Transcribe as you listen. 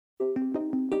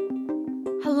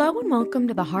Hello and welcome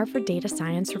to the Harvard Data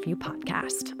Science Review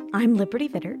podcast. I'm Liberty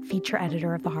Vittert, feature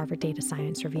editor of the Harvard Data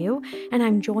Science Review, and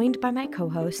I'm joined by my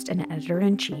co-host and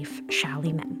editor-in-chief,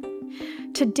 Xiaoli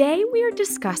Min. Today we are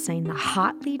discussing the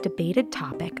hotly debated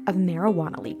topic of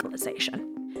marijuana legalization.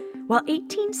 While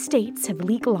 18 states have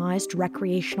legalized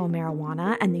recreational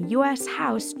marijuana and the U.S.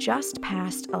 House just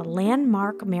passed a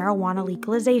landmark marijuana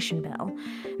legalization bill,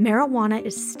 marijuana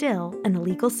is still an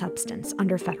illegal substance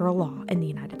under federal law in the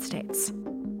United States.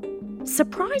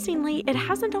 Surprisingly, it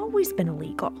hasn't always been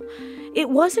illegal. It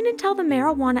wasn't until the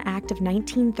Marijuana Act of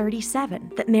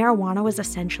 1937 that marijuana was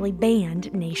essentially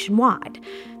banned nationwide.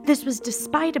 This was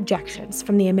despite objections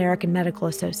from the American Medical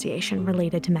Association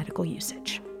related to medical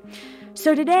usage.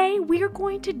 So today, we are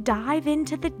going to dive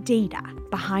into the data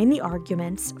behind the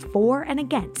arguments for and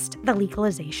against the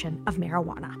legalization of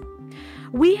marijuana.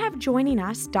 We have joining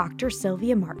us Dr.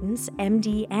 Sylvia Martins,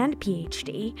 MD and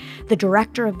PhD, the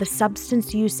director of the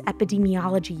Substance Use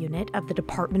Epidemiology Unit of the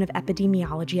Department of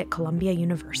Epidemiology at Columbia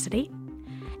University,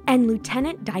 and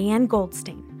Lieutenant Diane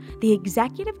Goldstein, the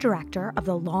executive director of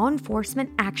the Law Enforcement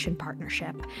Action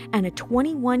Partnership and a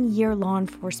 21-year law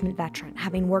enforcement veteran,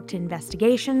 having worked in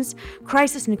investigations,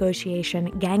 crisis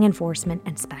negotiation, gang enforcement,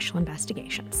 and special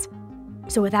investigations.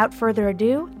 So without further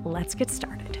ado, let's get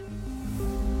started.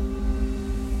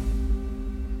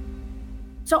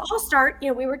 So I'll start.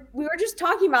 We were just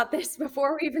talking about this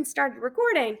before we even started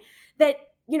recording, that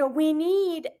we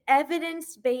need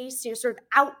evidence-based, sort of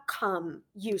outcome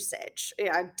usage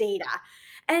data.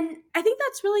 And I think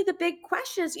that's really the big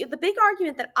question. Is the big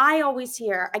argument that I always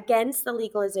hear against the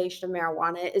legalization of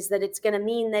marijuana is that it's going to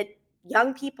mean that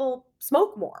young people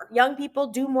smoke more, young people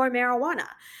do more marijuana.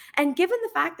 And given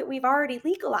the fact that we've already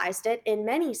legalized it in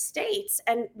many states,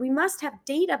 and we must have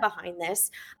data behind this,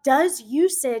 does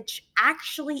usage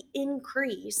actually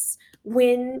increase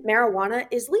when marijuana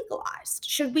is legalized?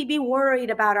 Should we be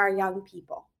worried about our young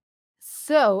people?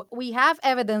 So we have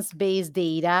evidence-based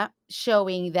data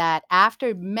showing that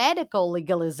after medical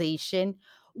legalization,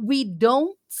 we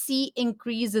don't see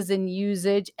increases in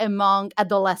usage among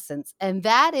adolescents. And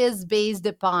that is based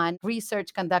upon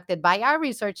research conducted by our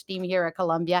research team here at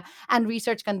Columbia and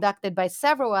research conducted by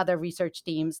several other research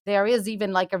teams. There is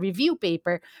even like a review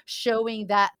paper showing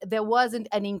that there wasn't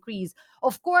an increase.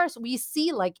 Of course, we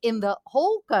see like in the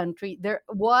whole country, there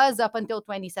was up until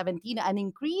 2017 an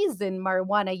increase in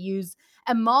marijuana use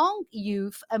among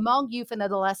youth and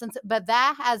adolescents, but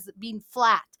that has been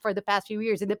flat for the past few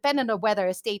years, independent of whether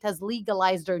a state has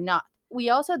legalized or not. We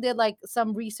also did like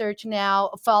some research now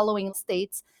following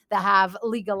states that have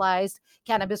legalized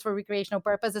cannabis for recreational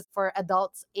purposes for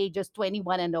adults ages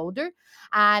 21 and older.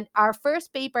 And our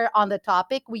first paper on the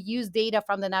topic, we used data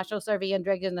from the National Survey on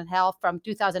Drugs and Health from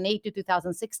 2008 to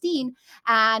 2016.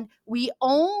 And we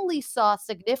only saw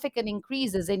significant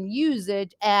increases in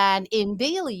usage and in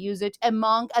daily usage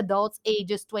among adults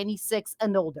ages 26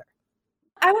 and older.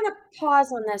 I want to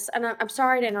pause on this, and I'm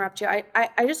sorry to interrupt you. I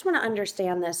just want to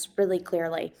understand this really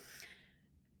clearly.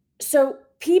 So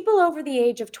people over the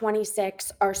age of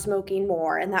 26 are smoking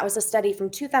more, and that was a study from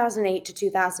 2008 to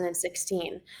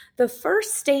 2016. The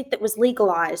first state that was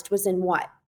legalized was in what?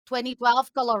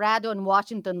 2012, Colorado and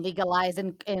Washington legalized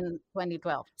in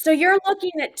 2012. So you're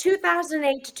looking at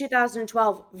 2008 to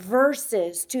 2012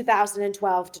 versus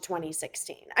 2012 to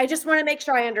 2016. I just want to make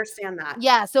sure I understand that.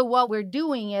 Yeah, so what we're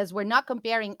doing is we're not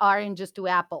comparing oranges to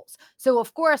apples. So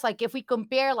of course, like if we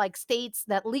compare like states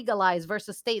that legalize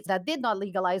versus states that did not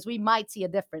legalize, we might see a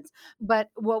difference. But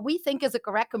what we think is a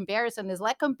correct comparison is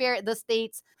let's compare the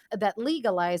states that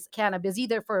legalize cannabis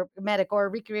either for medical or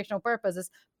recreational purposes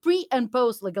pre and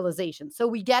post legalization. So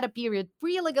we get a period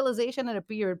pre-legalization and a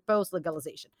period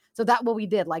post-legalization. So that's what we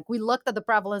did. Like we looked at the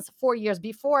prevalence 4 years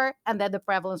before and then the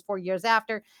prevalence 4 years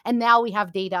after, and now we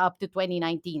have data up to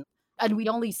 2019. And we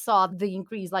only saw the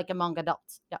increase like among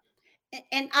adults. Yeah.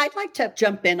 And I'd like to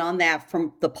jump in on that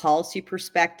from the policy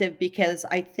perspective, because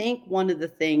I think one of the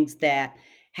things that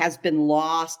has been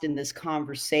lost in this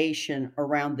conversation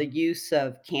around the use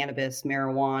of cannabis,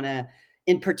 marijuana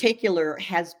in particular,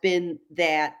 has been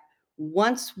that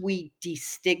once we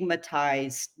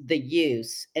destigmatized the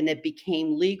use and it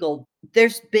became legal,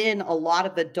 there's been a lot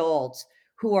of adults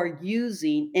who are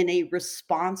using in a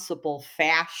responsible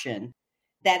fashion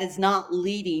that is not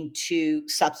leading to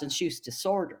substance use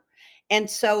disorder. And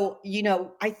so,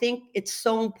 I think it's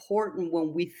so important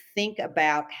when we think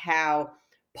about how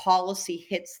policy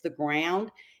hits the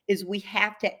ground is we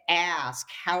have to ask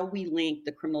how we link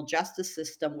the criminal justice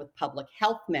system with public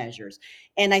health measures.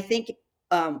 And I think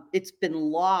it's been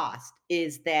lost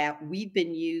is that we've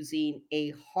been using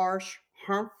a harsh,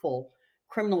 harmful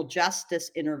criminal justice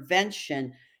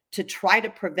intervention to try to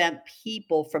prevent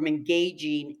people from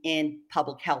engaging in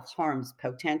public health harms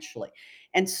potentially.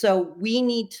 And so we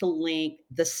need to link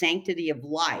the sanctity of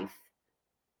life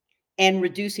and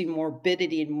reducing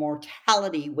morbidity and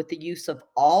mortality with the use of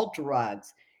all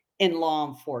drugs in law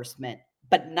enforcement,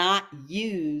 but not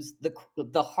use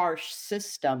the harsh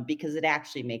system because it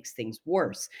actually makes things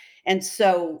worse. And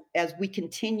so as we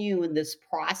continue in this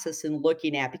process and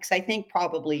looking at, because I think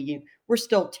probably we're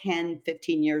still 10,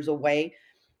 15 years away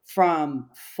from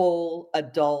full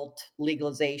adult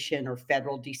legalization or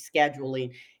federal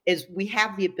descheduling, is we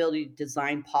have the ability to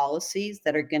design policies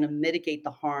that are going to mitigate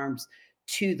the harms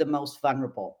to the most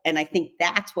vulnerable. And I think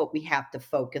that's what we have to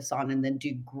focus on and then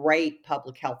do great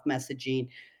public health messaging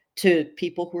to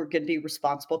people who are going to be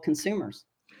responsible consumers.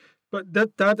 But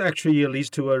that actually leads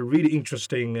to a really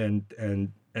interesting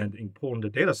and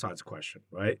important data science question,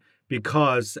 right?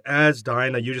 Because as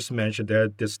Diana, you just mentioned,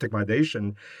 there's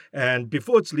stigmatization, and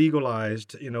before it's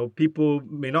legalized, people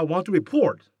may not want to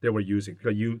report they were using.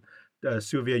 Because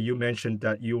Sylvia, you mentioned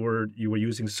that you were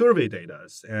using survey data,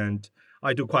 and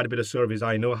I do quite a bit of surveys.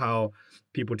 I know how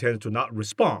people tend to not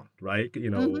respond, right?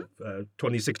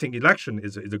 2016 election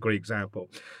is a great example.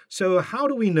 So how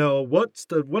do we know what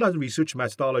are the research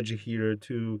methodology here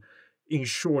to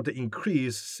ensure the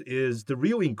increase is the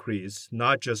real increase,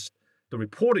 not just the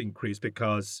report increase,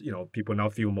 because people now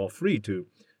feel more free to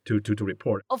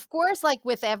report. Of course, like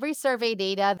with every survey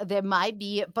data, there might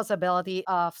be a possibility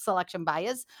of selection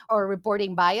bias or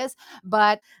reporting bias,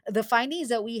 but the findings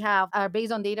that we have are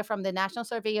based on data from the National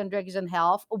Survey on Drugs and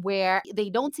Health, where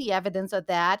they don't see evidence of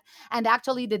that. And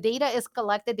actually, the data is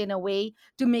collected in a way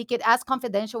to make it as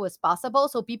confidential as possible.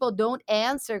 So people don't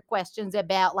answer questions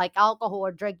about like alcohol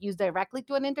or drug use directly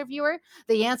to an interviewer.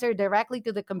 They answer directly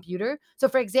to the computer. So,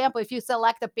 for example, if you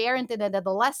select a parent and an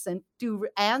adolescent to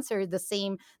answer the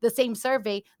same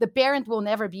survey, the parent will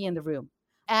never be in the room.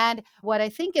 And what I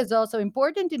think is also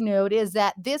important to note is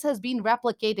that this has been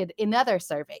replicated in other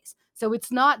surveys. So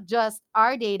it's not just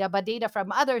our data, but data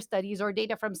from other studies or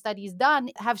data from studies done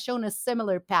have shown a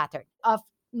similar pattern of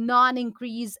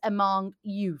non-increase among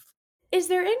youth. Is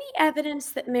there any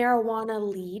evidence that marijuana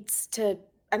leads to,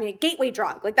 I mean, a gateway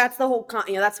drug? Like that's the whole,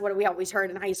 that's what we always heard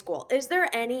in high school. Is there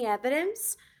any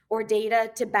evidence or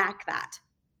data to back that?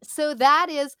 So that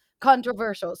is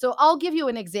controversial. So I'll give you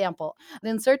an example.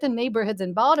 In certain neighborhoods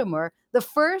in Baltimore, the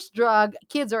first drug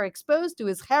kids are exposed to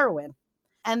is heroin.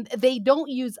 And they don't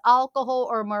use alcohol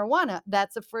or marijuana.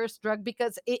 That's the first drug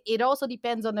because it also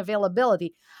depends on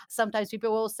availability. Sometimes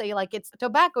people will say, like, it's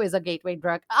tobacco is a gateway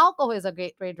drug, alcohol is a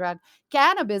gateway drug,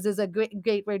 cannabis is a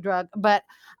gateway drug. But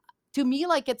to me,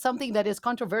 like it's something that is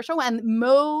controversial, and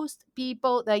most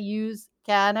people that use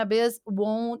cannabis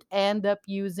won't end up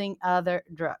using other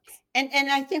drugs. And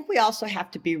I think we also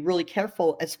have to be really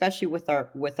careful, especially with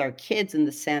our kids, in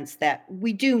the sense that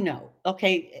we do know.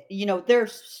 Okay,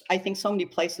 there's I think so many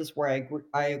places where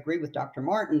I agree with Dr.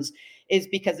 Martins is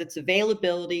because it's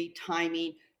availability,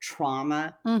 timing,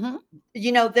 trauma. Mm-hmm.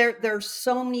 There's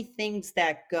so many things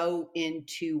that go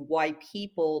into why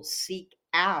people seek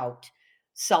out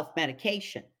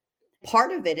self-medication.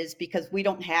 Part of it is because we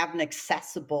don't have an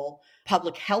accessible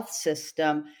public health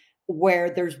system where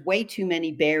there's way too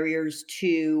many barriers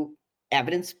to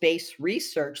evidence-based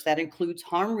research that includes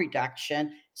harm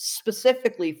reduction,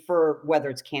 specifically for whether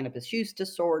it's cannabis use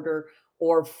disorder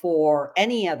or for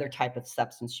any other type of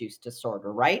substance use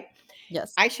disorder, right?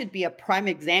 Yes. I should be a prime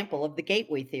example of the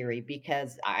gateway theory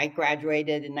because I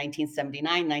graduated in 1979,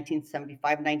 1975,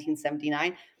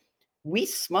 1979. We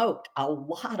smoked a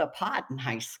lot of pot in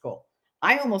high school.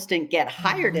 I almost didn't get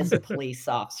hired as a police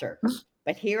officer,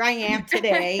 but here I am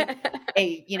today,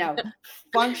 a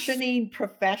functioning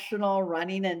professional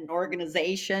running an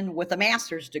organization with a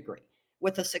master's degree,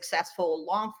 with a successful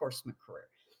law enforcement career.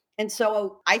 And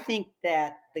so I think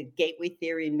that the gateway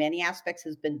theory in many aspects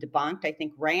has been debunked. I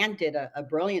think Rand did a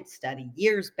brilliant study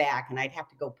years back, and I'd have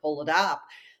to go pull it up,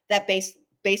 that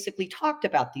basically talked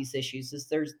about these issues. Is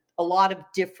there's a lot of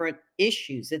different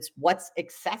issues. It's what's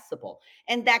accessible.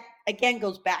 And that again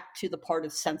goes back to the part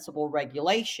of sensible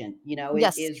regulation. It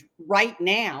Yes. is right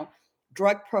now,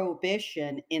 drug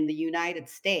prohibition in the United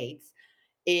States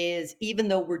is, even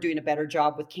though we're doing a better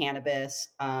job with cannabis,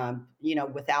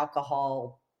 with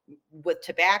alcohol, with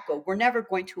tobacco, we're never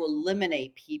going to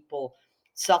eliminate people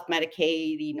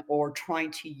self-medicating or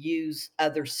trying to use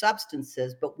other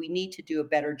substances, but we need to do a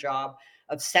better job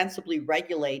of sensibly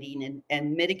regulating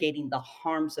and mitigating the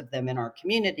harms of them in our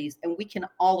communities. And we can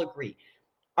all agree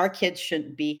our kids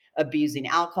shouldn't be abusing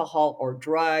alcohol or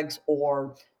drugs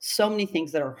or so many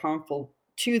things that are harmful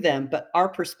to them. But our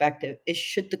perspective is,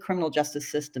 should the criminal justice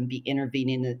system be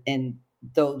intervening and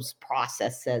those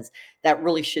processes that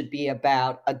really should be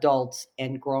about adults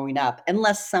and growing up,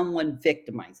 unless someone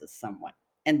victimizes someone.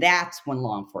 And that's when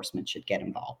law enforcement should get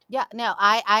involved. Yeah, no,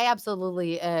 I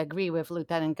absolutely agree with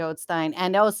Lieutenant Goldstein.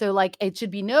 And also, like, it should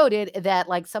be noted that,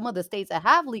 like, some of the states that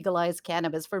have legalized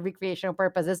cannabis for recreational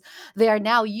purposes, they are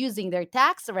now using their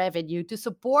tax revenue to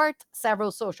support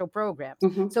several social programs.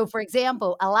 Mhm. So, for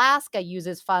example, Alaska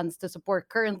uses funds to support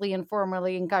currently and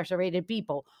formerly incarcerated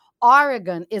people.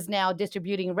 Oregon is now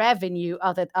distributing revenue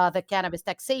of the cannabis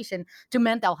taxation to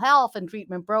mental health and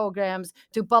treatment programs,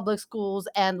 to public schools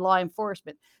and law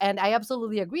enforcement. And I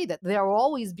absolutely agree that there will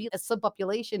always be a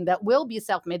subpopulation that will be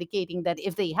self-medicating, that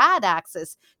if they had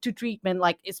access to treatment,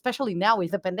 like especially now with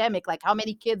the pandemic, like how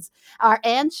many kids are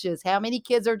anxious, how many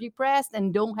kids are depressed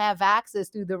and don't have access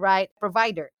to the right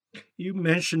provider. You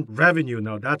mentioned revenue.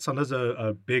 Now, that's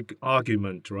another big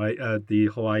argument, right?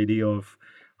 The whole idea of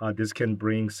this can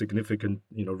bring significant,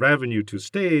 revenue to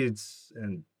states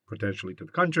and potentially to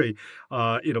the country.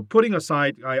 Putting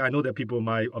aside, I know that people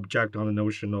might object on the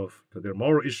notion of that there are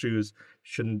moral issues,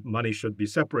 shouldn't money should be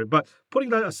separate. But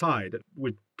putting that aside,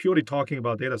 with purely talking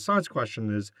about data science question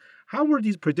is how were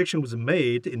these predictions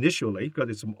made initially?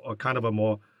 Because it's a kind of a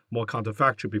more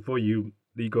counterfactual before you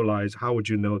legalize. How would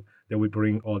you know that we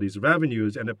bring all these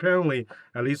revenues? And apparently,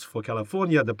 at least for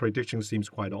California, the prediction seems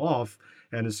quite off.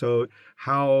 And so,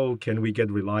 how can we get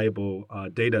reliable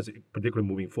data, particularly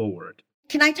moving forward?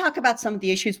 Can I talk about some of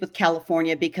the issues with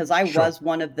California? Because I Sure. was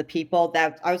one of the people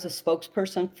that I was a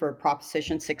spokesperson for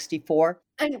Proposition 64.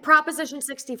 And Proposition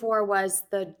 64 was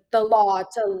the law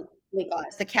to It's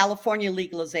legalize. the California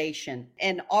legalization.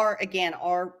 And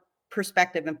our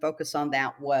perspective and focus on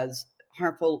that was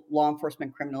harmful law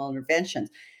enforcement criminal interventions.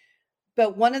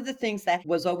 But one of the things that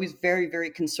was always very, very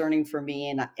concerning for me,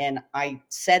 and I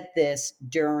said this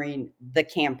during the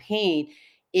campaign,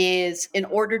 is in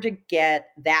order to get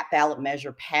that ballot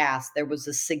measure passed, there was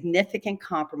a significant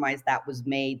compromise that was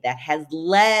made that has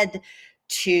led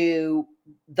to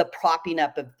the propping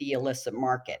up of the illicit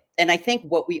market. And I think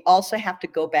what we also have to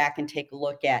go back and take a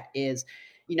look at is,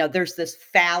 there's this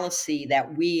fallacy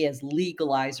that we as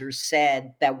legalizers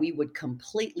said that we would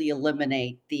completely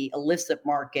eliminate the illicit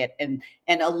market and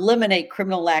eliminate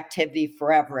criminal activity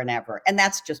forever and ever. And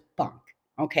that's just bunk.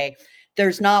 Okay.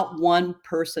 There's not one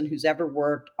person who's ever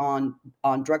worked on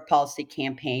drug policy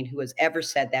campaign who has ever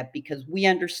said that, because we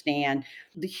understand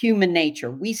the human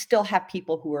nature. We still have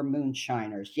people who are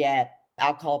moonshiners, yet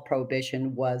alcohol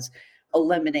prohibition was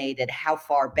eliminated how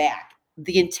far back?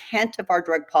 The intent of our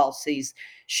drug policies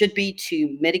should be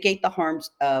to mitigate the harms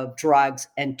of drugs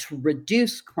and to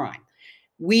reduce crime.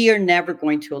 We are never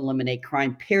going to eliminate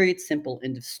crime, period, simple,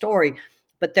 end of story.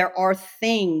 But there are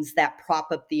things that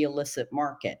prop up the illicit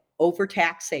market.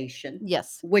 Overtaxation,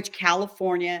 Yes. which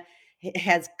California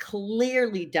has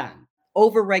clearly done.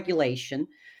 Overregulation.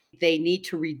 They need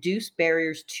to reduce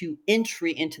barriers to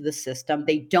entry into the system.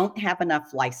 They don't have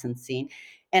enough licensing.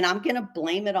 And I'm going to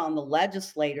blame it on the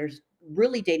legislators,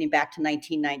 really dating back to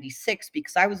 1996,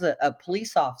 because I was a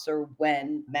police officer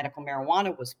when medical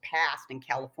marijuana was passed in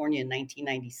California in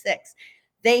 1996.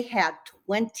 They had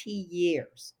 20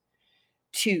 years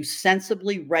to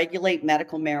sensibly regulate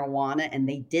medical marijuana, and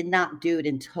they did not do it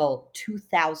until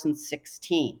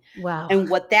 2016. Wow. And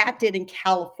what that did in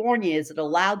California is it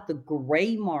allowed the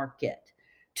gray market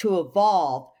to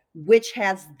evolve, which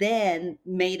has then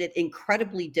made it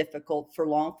incredibly difficult for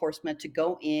law enforcement to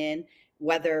go in,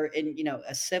 whether in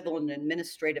a civil and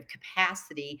administrative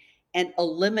capacity, and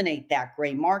eliminate that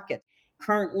gray market.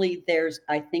 Currently, there's,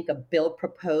 I think, a bill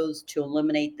proposed to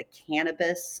eliminate the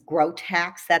cannabis grow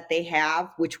tax that they have,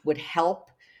 which would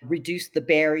help reduce the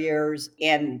barriers.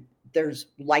 And there's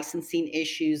licensing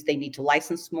issues. They need to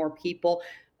license more people.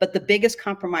 But the biggest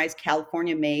compromise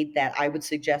California made that I would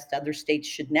suggest other states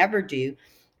should never do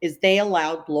is they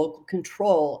allowed local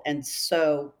control. And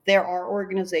so there are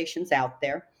organizations out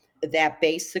there that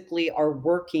basically are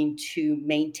working to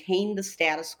maintain the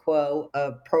status quo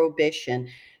of prohibition.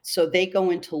 So they go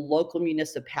into local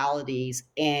municipalities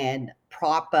and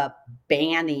prop up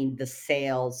banning the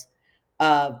sales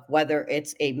of whether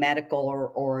it's a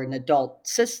medical or an adult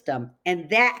system. And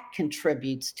that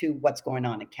contributes to what's going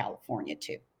on in California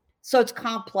too. So it's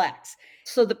complex.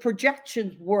 So the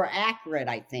projections were accurate,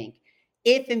 I think.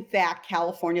 if in fact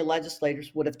California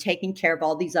legislators would have taken care of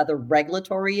all these other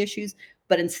regulatory issues,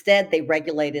 but instead they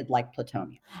regulated like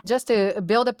plutonium. Just to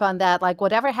build upon that, like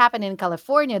whatever happened in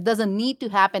California doesn't need to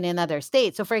happen in other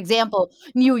states. So, for example,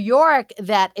 New York,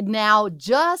 that now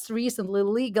just recently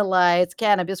legalized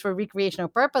cannabis for recreational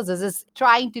purposes, is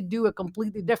trying to do a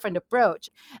completely different approach.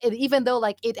 Even though,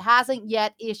 like, it hasn't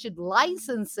yet issued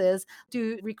licenses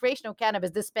to recreational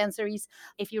cannabis dispensaries,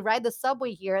 if you ride the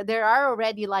subway here, there are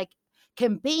already like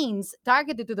campaigns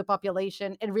targeted to the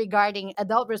population and regarding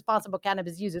adult responsible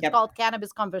cannabis use. It's Yep. called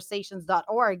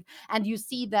cannabisconversations.org, and you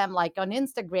see them like on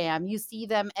Instagram, you see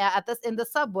them at this in the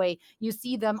subway, you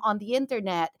see them on the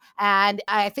internet, and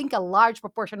I think a large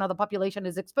proportion of the population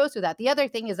is exposed to that. The other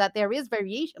thing is that there is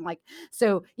variation, like,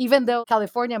 so even though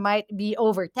California might be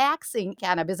overtaxing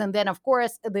cannabis, and then of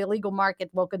course the illegal market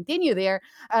will continue there,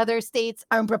 other states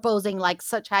are proposing like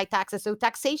such high taxes. So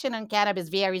taxation on cannabis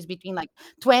varies between like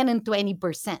 20 and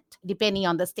 20%, depending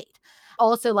on the state.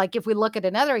 Also, like if we look at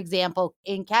another example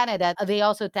in Canada, they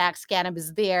also tax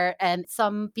cannabis there. And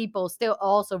some people still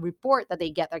also report that they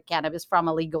get their cannabis from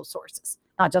illegal sources,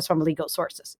 not just from legal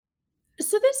sources.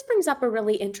 So this brings up a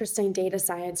really interesting data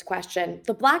science question.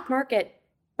 The black market,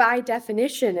 by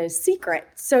definition, is secret.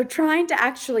 So trying to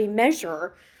actually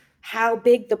measure how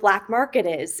big the black market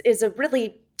is a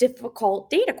really difficult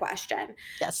data question.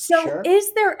 Yes. So Sure.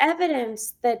 is there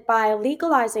evidence that by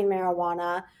legalizing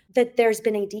marijuana that there's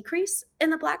been a decrease in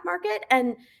the black market?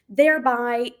 And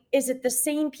thereby, is it the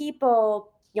same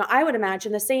people, I would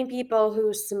imagine the same people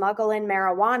who smuggle in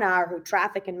marijuana or who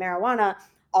traffic in marijuana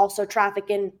also traffic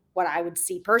in what I would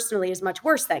see personally as much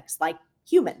worse things like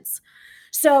humans.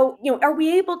 So, are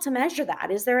we able to measure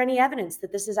that? Is there any evidence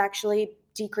that this is actually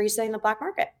decreasing the black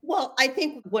market? Well, I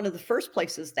think one of the first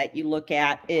places that you look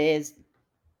at is,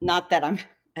 not that I'm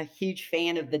a huge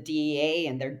fan of the DEA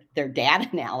and their data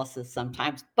analysis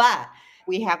sometimes, but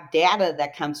we have data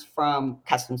that comes from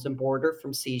Customs and Border,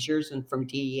 from seizures, and from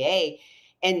DEA,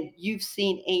 and you've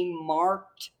seen a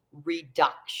marked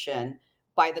reduction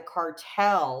by the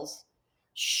cartels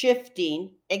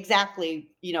shifting exactly,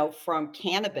 from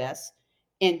cannabis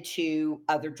into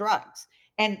other drugs.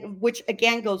 And which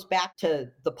again goes back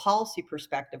to the policy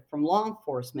perspective from law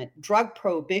enforcement. Drug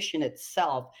prohibition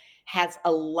itself has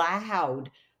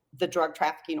allowed the drug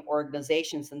trafficking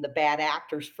organizations and the bad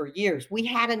actors for years. We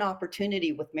had an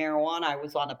opportunity with marijuana. I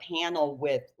was on a panel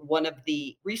with one of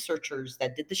the researchers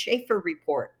that did the Schaefer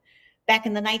report back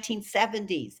in the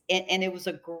 1970s, and it was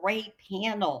a great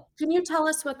panel. Can you tell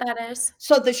us what that is?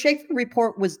 So the Schaefer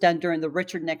report was done during the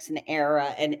Richard Nixon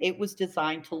era, and it was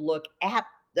designed to look at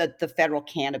the federal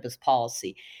cannabis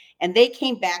policy. And they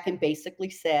came back and basically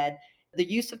said the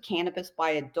use of cannabis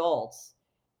by adults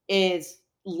is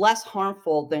less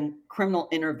harmful than criminal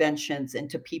interventions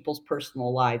into people's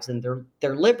personal lives and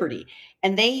their liberty.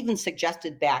 And they even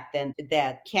suggested back then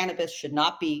that cannabis should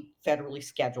not be federally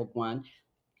scheduled one,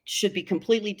 should be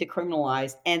completely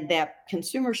decriminalized, and that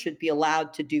consumers should be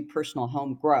allowed to do personal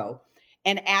home grow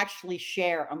and actually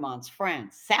share amongst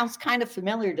friends. Sounds kind of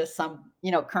familiar to some,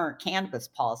 current cannabis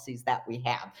policies that we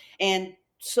have. And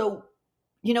so,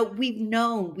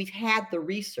 we've had the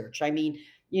research. I mean,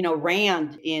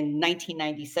 Rand in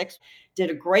 1996 did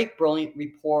a great, brilliant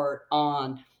report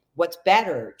on what's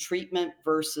better, treatment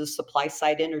versus supply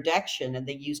side interdiction. And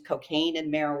they used cocaine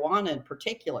and marijuana in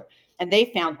particular. And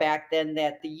they found back then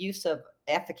that the use of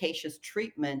efficacious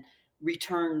treatment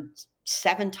returned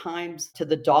 7 times to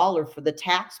the dollar for the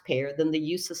taxpayer than the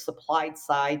use of supply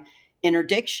side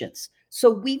interdictions. So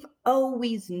we've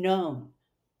always known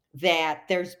that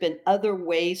there's been other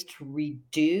ways to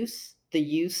reduce the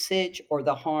usage or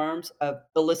the harms of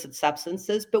illicit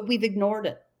substances, but we've ignored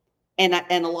it. And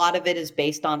a lot of it is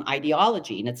based on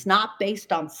ideology, and it's not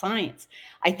based on science.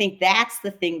 I think that's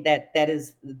the thing that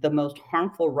is the most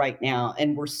harmful right now,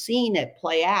 and we're seeing it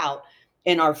play out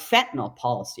in our fentanyl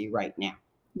policy right now.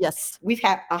 Yes. We've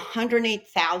had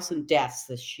 108,000 deaths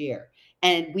this year,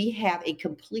 and we have a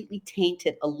completely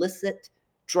tainted illicit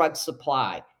drug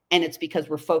supply. And it's because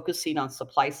we're focusing on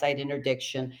supply side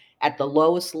interdiction at the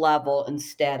lowest level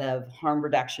instead of harm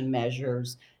reduction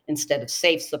measures, instead of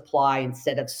safe supply,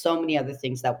 instead of so many other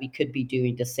things that we could be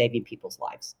doing to saving people's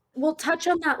lives. We'll touch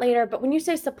on that later, but when you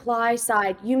say supply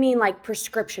side, you mean like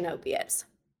prescription opiates?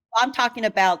 I'm talking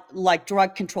about like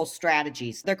drug control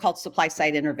strategies. They're called supply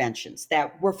side interventions,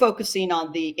 that we're focusing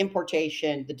on the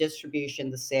importation, the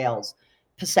distribution, the sales,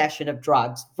 possession of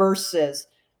drugs versus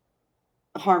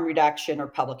harm reduction or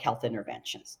public health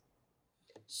interventions.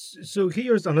 So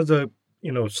here's another,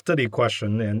 study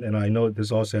question, and I know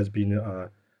this also has been,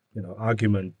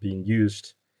 argument being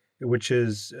used, which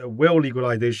is will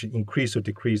legalization increase or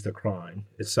decrease the crime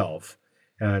itself?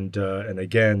 And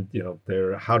again,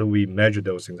 how do we measure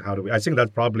those things? I think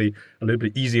that's probably a little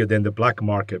bit easier than the black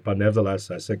market, but nevertheless,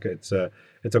 I think it's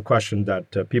a question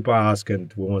that people ask,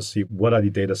 and we want to see what are the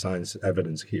data science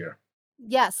evidence here.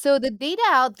 Yeah, so the data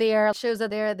out there shows that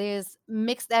there's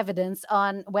mixed evidence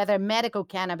on whether medical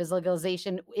cannabis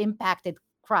legalization impacted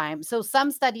crime. So some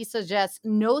studies suggest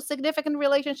no significant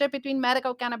relationship between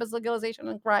medical cannabis legalization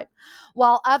and crime,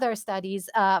 while other studies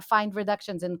find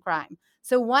reductions in crime.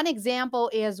 So one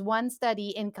example is one study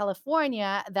in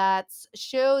California that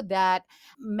showed that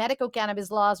medical cannabis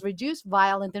laws reduced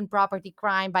violent and property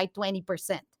crime by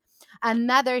 20%.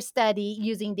 Another study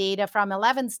using data from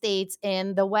 11 states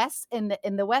in the west in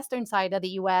the western side of the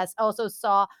US also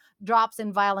saw drops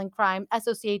in violent crime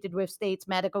associated with states'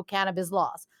 medical cannabis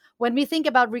laws. When we think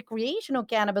about recreational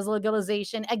cannabis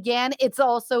legalization, again, it's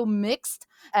also mixed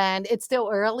and it's still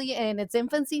early in its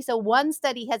infancy. So one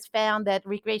study has found that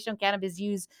recreational cannabis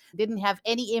use didn't have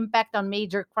any impact on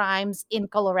major crimes in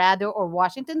Colorado or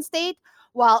Washington state,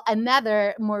 while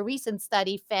another more recent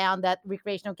study found that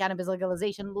recreational cannabis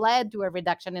legalization led to a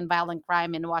reduction in violent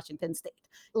crime in Washington state.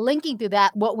 Linking to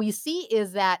that, what we see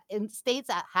is that in states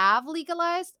that have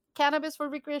legalized cannabis for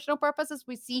recreational purposes,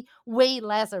 we see way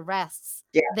less arrests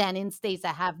than in states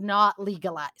that have not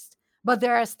legalized. But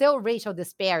there are still racial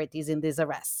disparities in these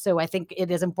arrests. So I think it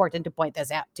is important to point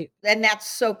this out too. And that's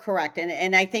so correct.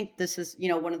 And I think this is,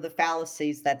 one of the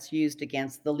fallacies that's used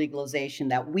against the legalization,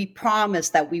 that we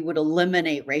promised that we would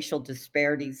eliminate racial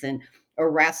disparities in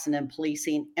arrests and in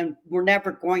policing. And we're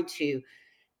never going to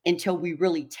until we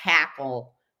really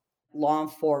tackle law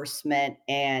enforcement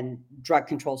and drug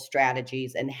control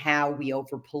strategies and how we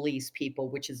over police people,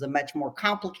 which is a much more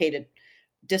complicated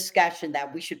discussion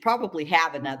that we should probably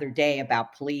have another day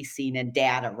about policing and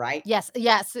data, right? Yes.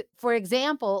 For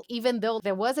example, even though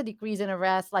there was a decrease in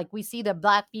arrests, like we see that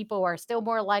Black people are still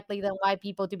more likely than white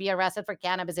people to be arrested for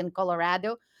cannabis in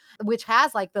Colorado, which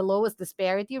has like the lowest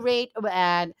disparity rate.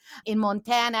 And in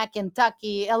Montana,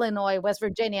 Kentucky, Illinois, West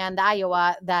Virginia, and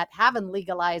Iowa that haven't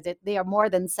legalized it, they are more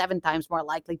than 7 times more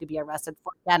likely to be arrested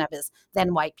for cannabis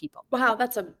than white people. Wow,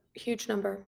 that's a huge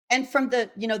number. And from the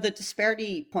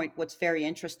disparity point, what's very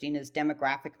interesting is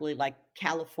demographically, like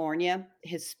California,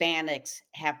 Hispanics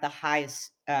have the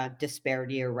highest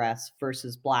disparity arrests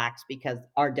versus Blacks because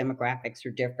our demographics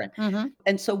are different. Mm-hmm.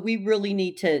 And so we really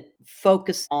need to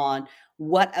focus on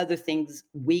what other things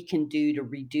we can do to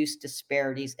reduce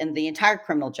disparities in the entire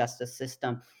criminal justice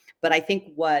system. But I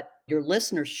think what your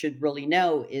listeners should really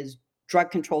know is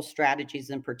drug control strategies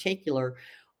in particular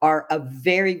are a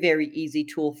very, very easy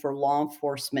tool for law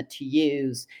enforcement to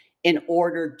use in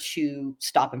order to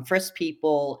stop and frisk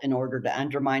people, in order to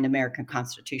undermine American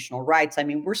constitutional rights. I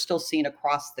mean, we're still seeing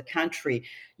across the country,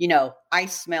 I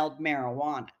smelled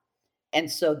marijuana.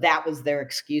 And so that was their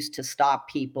excuse to stop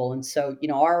people. And so,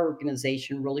 our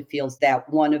organization really feels that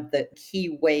one of the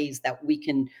key ways that we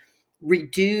can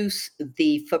reduce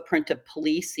the footprint of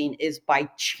policing is by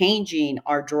changing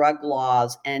our drug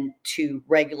laws and to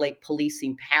regulate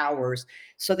policing powers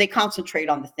so they concentrate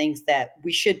on the things that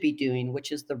we should be doing,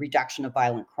 which is the reduction of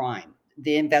violent crime,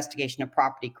 the investigation of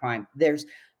property crime. There's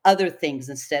other things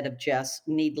instead of just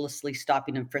needlessly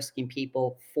stopping and frisking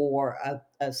people for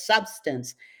a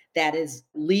substance that is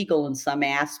legal in some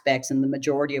aspects in the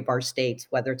majority of our states,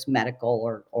 whether it's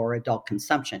medical or adult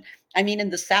consumption. I mean,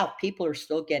 in the South, people are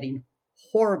still getting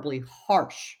horribly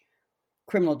harsh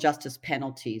criminal justice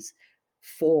penalties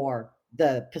for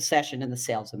the possession and the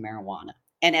sales of marijuana.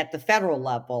 And at the federal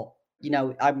level,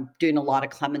 I'm doing a lot of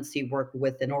clemency work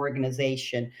with an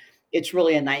organization. It's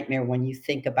really a nightmare when you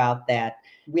think about that.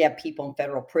 We have people in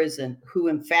federal prison who,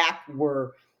 in fact,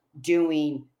 were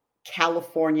doing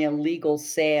California legal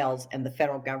sales, and the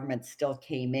federal government still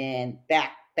came in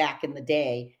back in the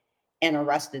day and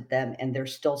arrested them, and they're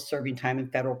still serving time in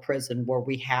federal prison where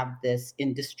we have this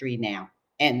industry now.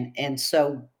 And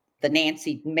so the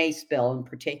Nancy Mace bill in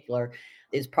particular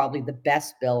is probably the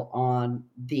best bill on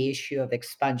the issue of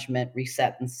expungement,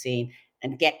 resentencing,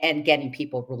 and getting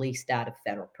people released out of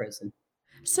federal prison.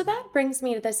 So that brings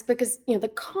me to this because,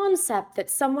 the concept that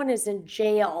someone is in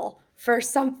jail for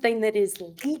something that is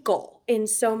legal in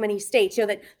so many states,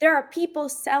 that there are people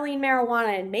selling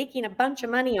marijuana and making a bunch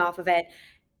of money off of it,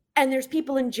 and there's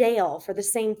people in jail for the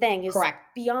same thing is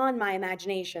Correct. Beyond my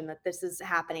imagination that this is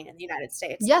happening in the United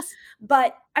States. Yes.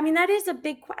 But I mean, that is a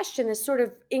big question, this sort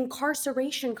of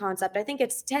incarceration concept. I think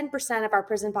it's 10% of our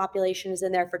prison population is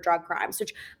in there for drug crimes,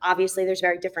 which obviously there's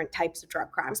very different types of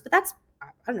drug crimes, but that's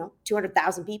I don't know,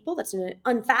 200,000 people. That's an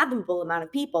unfathomable amount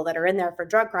of people that are in there for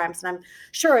drug crimes. And I'm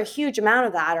sure a huge amount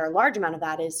of that, or a large amount of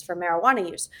that, is for marijuana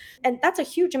use. And that's a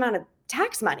huge amount of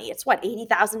tax money. It's what,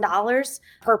 $80,000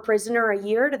 per prisoner a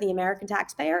year to the American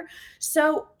taxpayer.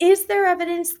 So is there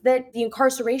evidence that the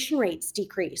incarceration rates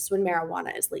decrease when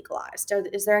marijuana is legalized? Or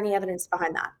is there any evidence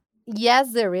behind that?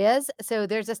 Yes, there is. So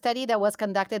there's a study that was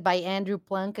conducted by Andrew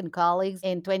Plunk and colleagues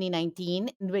in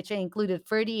 2019, in which included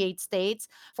 38 states,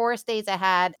 4 states that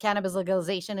had cannabis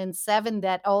legalization, and 7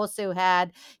 that also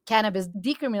had cannabis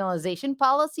decriminalization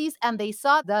policies. And they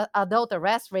saw the adult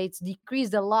arrest rates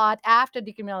decreased a lot after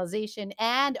decriminalization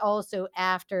and also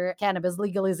after cannabis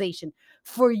legalization.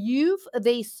 For youth,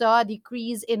 they saw a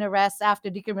decrease in arrests after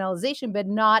decriminalization, but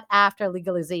not after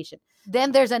legalization.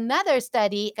 Then there's another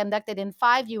study conducted in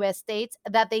 5 US states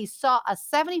that they saw a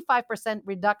 75%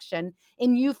 reduction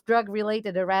in youth drug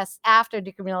related arrests after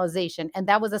decriminalization. And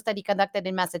that was a study conducted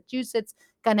in Massachusetts,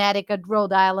 Connecticut,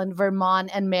 Rhode Island, Vermont,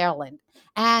 and Maryland.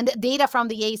 And data from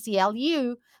the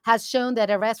ACLU has shown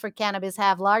that arrests for cannabis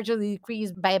have largely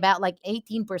decreased by about like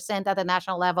 18% at the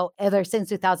national level ever since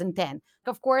 2010.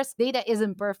 Of course, data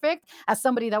isn't perfect. As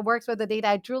somebody that works with the data,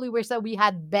 I truly wish that we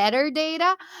had better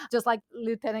data, just like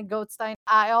Lieutenant Goldstein.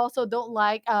 I also don't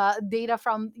like data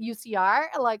from UCR.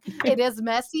 Like, it is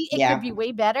messy. It could Yeah. be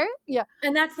way better. Yeah.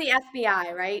 And that's the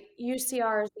FBI, right?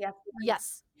 UCR is the FBI.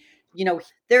 Yes.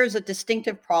 There's a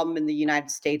distinctive problem in the United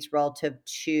States relative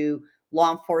to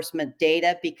law enforcement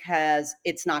data because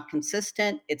it's not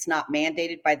consistent. It's not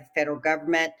mandated by the federal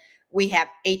government. We have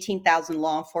 18,000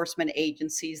 law enforcement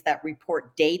agencies that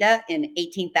report data in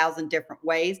 18,000 different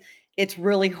ways. It's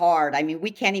really hard. I mean,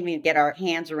 we can't even get our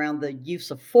hands around the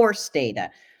use of force data,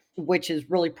 which is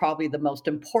really probably the most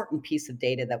important piece of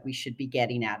data that we should be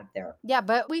getting out of there. Yeah,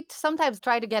 but we sometimes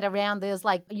try to get around this,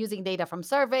 like using data from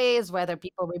surveys, whether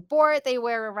people report they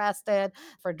were arrested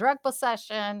for drug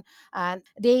possession, and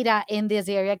data in this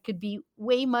area could be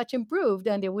way much improved.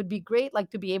 And it would be great, like,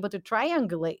 to be able to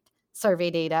triangulate survey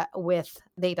data with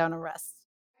data on arrests.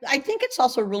 I think it's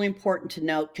also really important to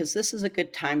note, because this is a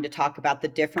good time to talk about the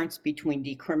difference between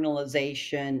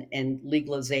decriminalization and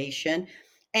legalization.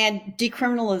 And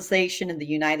decriminalization in the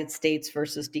United States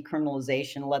versus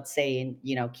decriminalization, let's say in,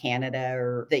 Canada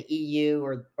or the EU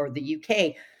or the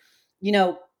UK. You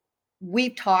know,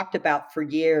 we've talked about for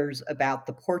years about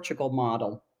the Portugal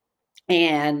model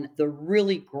and the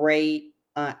really great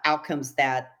outcomes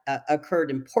that occurred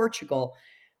in Portugal.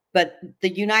 But the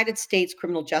United States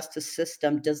criminal justice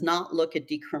system does not look at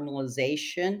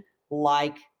decriminalization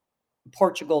like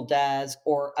Portugal does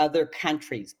or other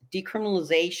countries.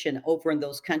 Decriminalization over in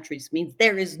those countries means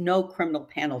there is no criminal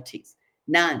penalties,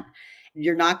 none.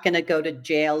 You're not going to go to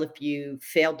jail if you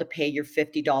failed to pay your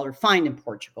 $50 fine in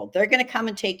Portugal. They're going to come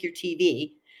and take your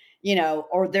TV,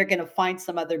 or they're going to find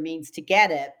some other means to get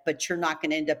it, but you're not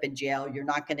going to end up in jail. You're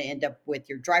not going to end up with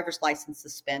your driver's license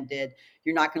suspended.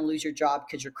 You're not going to lose your job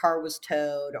because your car was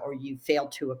towed or you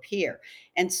failed to appear.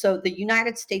 And so the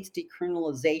United States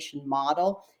decriminalization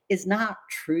model is not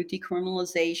true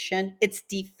decriminalization. It's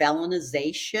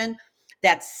defelonization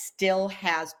that still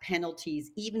has penalties,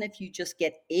 even if you just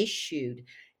get issued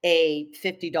a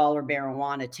 $50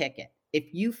 marijuana ticket. If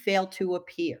you fail to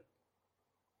appear,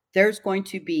 there's going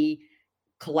to be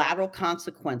collateral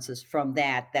consequences from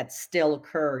that still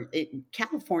occur.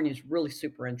 California is really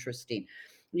super interesting.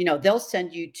 They'll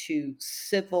send you to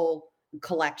civil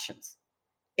collections.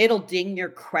 It'll ding your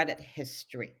credit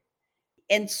history.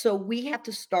 And so we have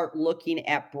to start looking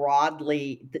at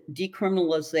broadly,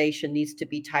 decriminalization needs to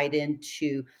be tied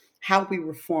into how we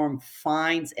reform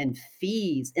fines and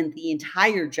fees in the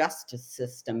entire justice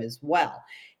system as well.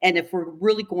 And if we're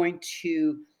really going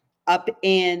to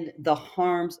upend the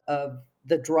harms of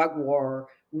the drug war,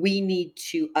 we need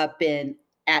to upend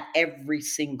at every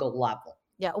single level.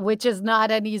 Yeah, which is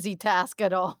not an easy task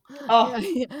at all. Oh,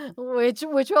 which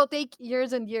will take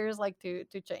years and years, like, to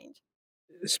change.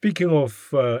 Speaking of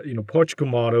Portugal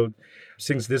model,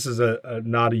 since this is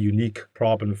not a unique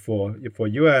problem for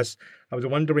US, I was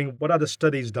wondering what other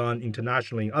studies done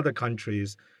internationally in other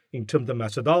countries in terms of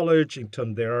methodology, in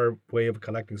terms of their way of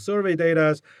collecting survey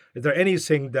data. Is there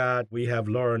anything that we have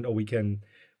learned or we can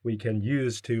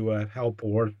use to help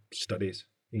our studies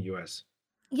in US?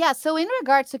 Yeah, so in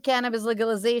regards to cannabis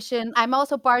legalization, I'm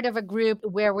also part of a group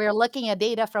where we're looking at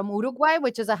data from Uruguay,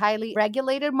 which is a highly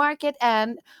regulated market.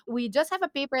 And we just have a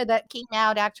paper that came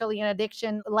out actually in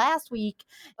Addiction last week,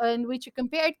 in which we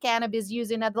compared cannabis use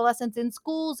in adolescents in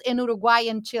schools in Uruguay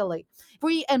and Chile,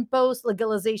 pre and post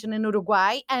legalization in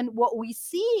Uruguay. And what we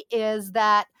see is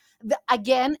that,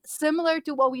 again, similar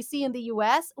to what we see in the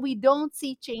US, we don't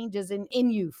see changes in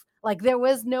youth. Like there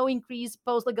was no increase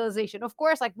post legalization. Of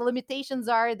course, like the limitations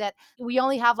are that we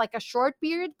only have like a short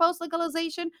period post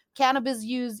legalization. Cannabis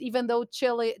use, even though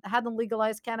Chile hadn't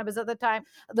legalized cannabis at the time,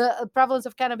 the prevalence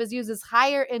of cannabis use is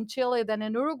higher in Chile than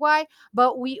in Uruguay.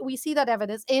 But we see that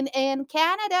evidence in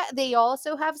Canada. They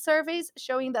also have surveys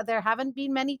showing that there haven't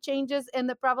been many changes in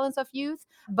the prevalence of youth,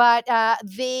 but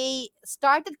they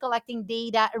started collecting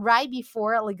data right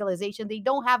before legalization. They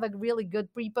don't have a really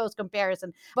good pre-post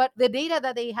comparison, but the data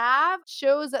that they have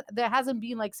shows that there hasn't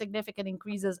been like significant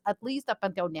increases, at least up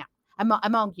until now,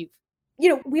 among youth.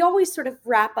 We always sort of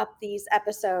wrap up these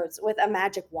episodes with a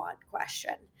magic wand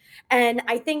question. And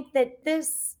I think that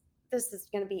this is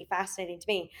going to be fascinating to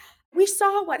me. We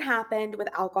saw what happened with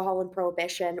alcohol and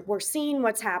prohibition. We're seeing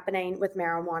what's happening with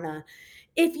marijuana.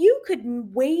 If you could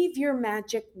wave your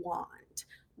magic wand,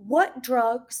 what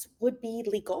drugs would be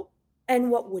legal and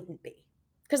what wouldn't be?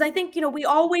 Because I think, we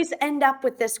always end up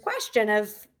with this question of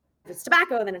if it's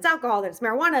tobacco, then it's alcohol, then it's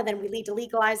marijuana, then we lead to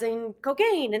legalizing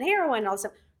cocaine and heroin and all this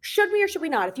stuff. Should we or should we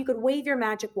not? If you could wave your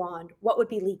magic wand, what would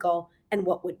be legal and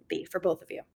what wouldn't be for both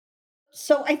of you?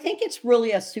 So I think it's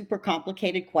really a super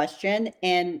complicated question.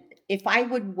 And if I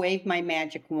would wave my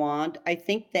magic wand, I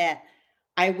think that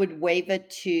I would wave it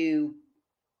to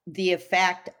the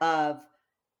effect of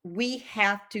we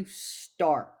have to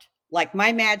start. Like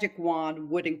my magic wand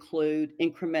would include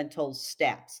incremental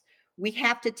steps. We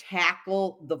have to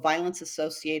tackle the violence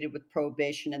associated with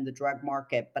prohibition in the drug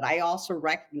market, but I also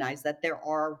recognize that there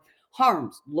are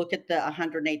harms. Look at the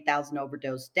 108,000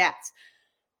 overdose deaths.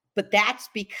 But that's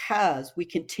because we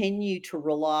continue to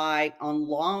rely on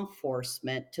law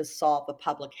enforcement to solve a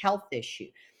public health issue.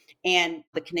 And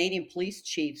the Canadian police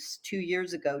chiefs 2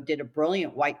 years ago did a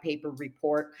brilliant white paper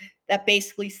report that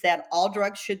basically said all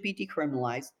drugs should be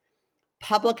decriminalized.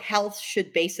 Public health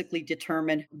should basically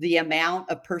determine the amount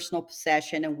of personal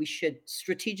possession, and we should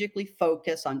strategically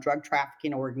focus on drug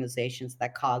trafficking organizations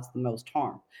that cause the most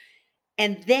harm.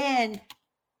 And then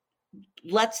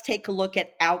let's take a look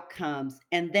at outcomes,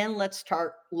 and then let's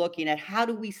start looking at how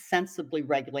do we sensibly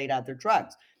regulate other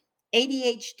drugs.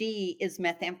 ADHD is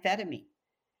methamphetamine.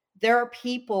 There are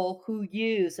people who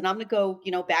use, and I'm going to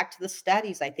go, back to the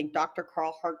studies. I think Dr.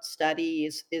 Carl Hart's study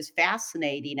is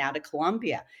fascinating out of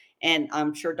Columbia. And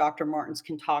I'm sure Dr. Martins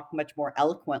can talk much more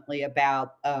eloquently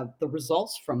about the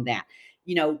results from that.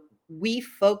 We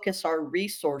focus our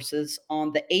resources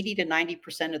on the 80 to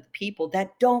 90% of the people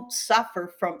that don't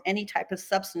suffer from any type of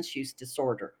substance use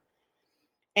disorder.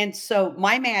 And so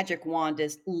my magic wand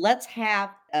is let's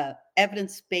have an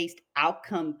evidence-based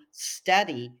outcome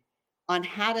study on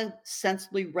how to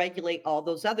sensibly regulate all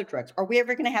those other drugs. Are we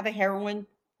ever going to have a heroin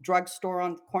drugstore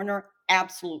on the corner?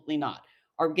 Absolutely not.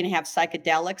 Are we going to have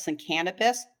psychedelics and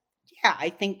cannabis? Yeah, I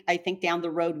think down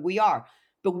the road we are.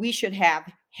 But we should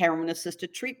have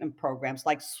heroin-assisted treatment programs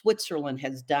like Switzerland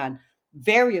has done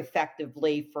very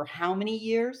effectively for how many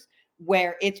years,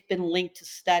 where it's been linked to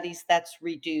studies that's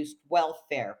reduced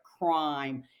welfare,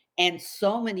 crime, and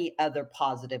so many other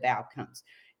positive outcomes.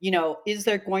 Is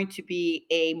there going to be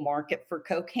a market for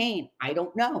cocaine? I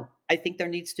don't know. I think there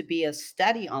needs to be a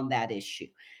study on that issue.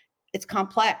 It's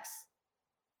complex.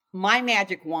 My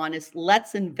magic wand is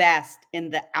let's invest in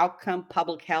the outcome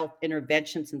public health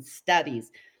interventions and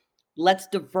studies. Let's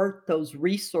divert those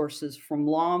resources from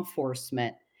law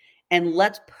enforcement and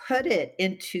let's put it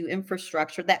into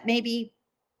infrastructure that maybe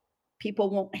people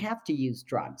won't have to use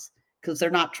drugs because they're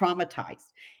not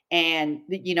traumatized. And,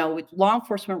 law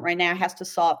enforcement right now has to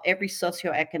solve every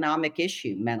socioeconomic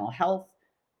issue, mental health,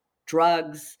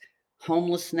 drugs,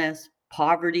 homelessness,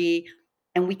 poverty,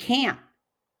 and we can't.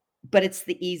 But it's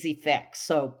the easy fix.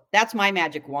 So that's my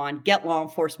magic wand. Get law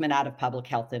enforcement out of public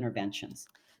health interventions.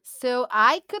 So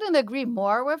I couldn't agree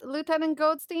more with Lieutenant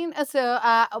Goldstein. So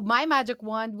my magic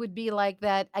wand would be like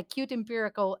that acute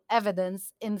empirical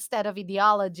evidence instead of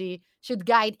ideology should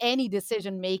guide any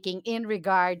decision making in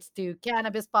regards to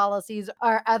cannabis policies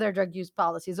or other drug use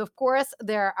policies. Of course,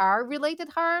 there are related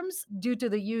harms due to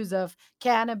the use of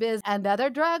cannabis and other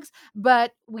drugs,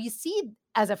 but we see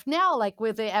as of now, like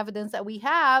with the evidence that we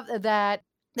have, that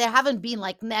there haven't been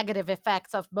like negative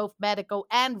effects of both medical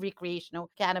and recreational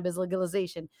cannabis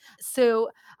legalization. So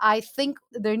I think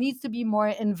there needs to be more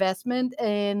investment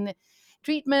in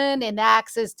treatment and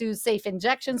access to safe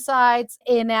injection sites,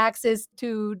 in access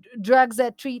to drugs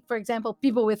that treat, for example,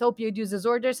 people with opioid use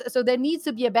disorders. So there needs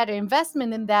to be a better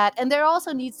investment in that. And there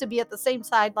also needs to be at the same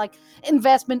side, like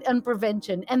investment in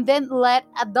prevention, and then let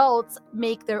adults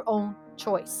make their own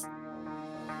choice.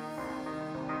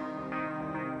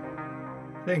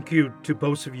 Thank you to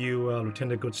both of you,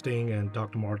 Lieutenant Goodstein and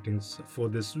Dr. Martins, for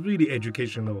this really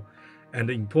educational and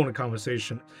the important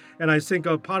conversation. And I think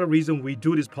part of the reason we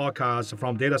do this podcast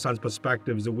from data science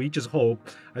perspective is that we just hope,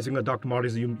 I think that Dr.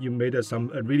 Martis, you made a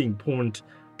really important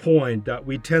point that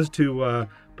we tend to,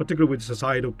 particularly with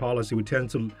societal policy, we tend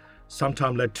to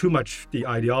sometimes let too much the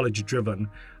ideology driven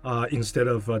instead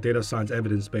of data science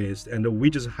evidence-based. And we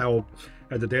just help,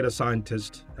 as a data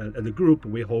scientist, as a group,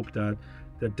 we hope that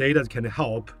the data can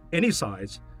help any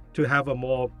size to have a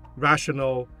more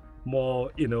rational, more,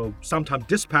 sometimes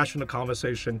dispassionate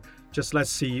conversation. Just let's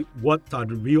see what are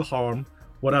the real harm,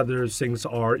 what other things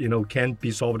are, can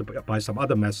be solved by some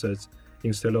other methods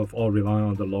instead of all relying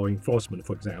on the law enforcement,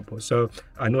 for example. So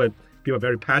I know people are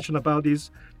very passionate about these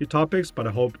topics, but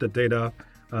I hope the data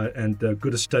and the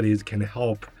good studies can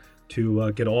help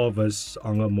to get all of us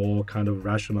on a more kind of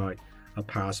rational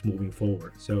path moving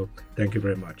forward. So thank you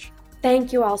very much.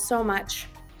 Thank you all so much.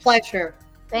 Pleasure.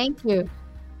 Thank you.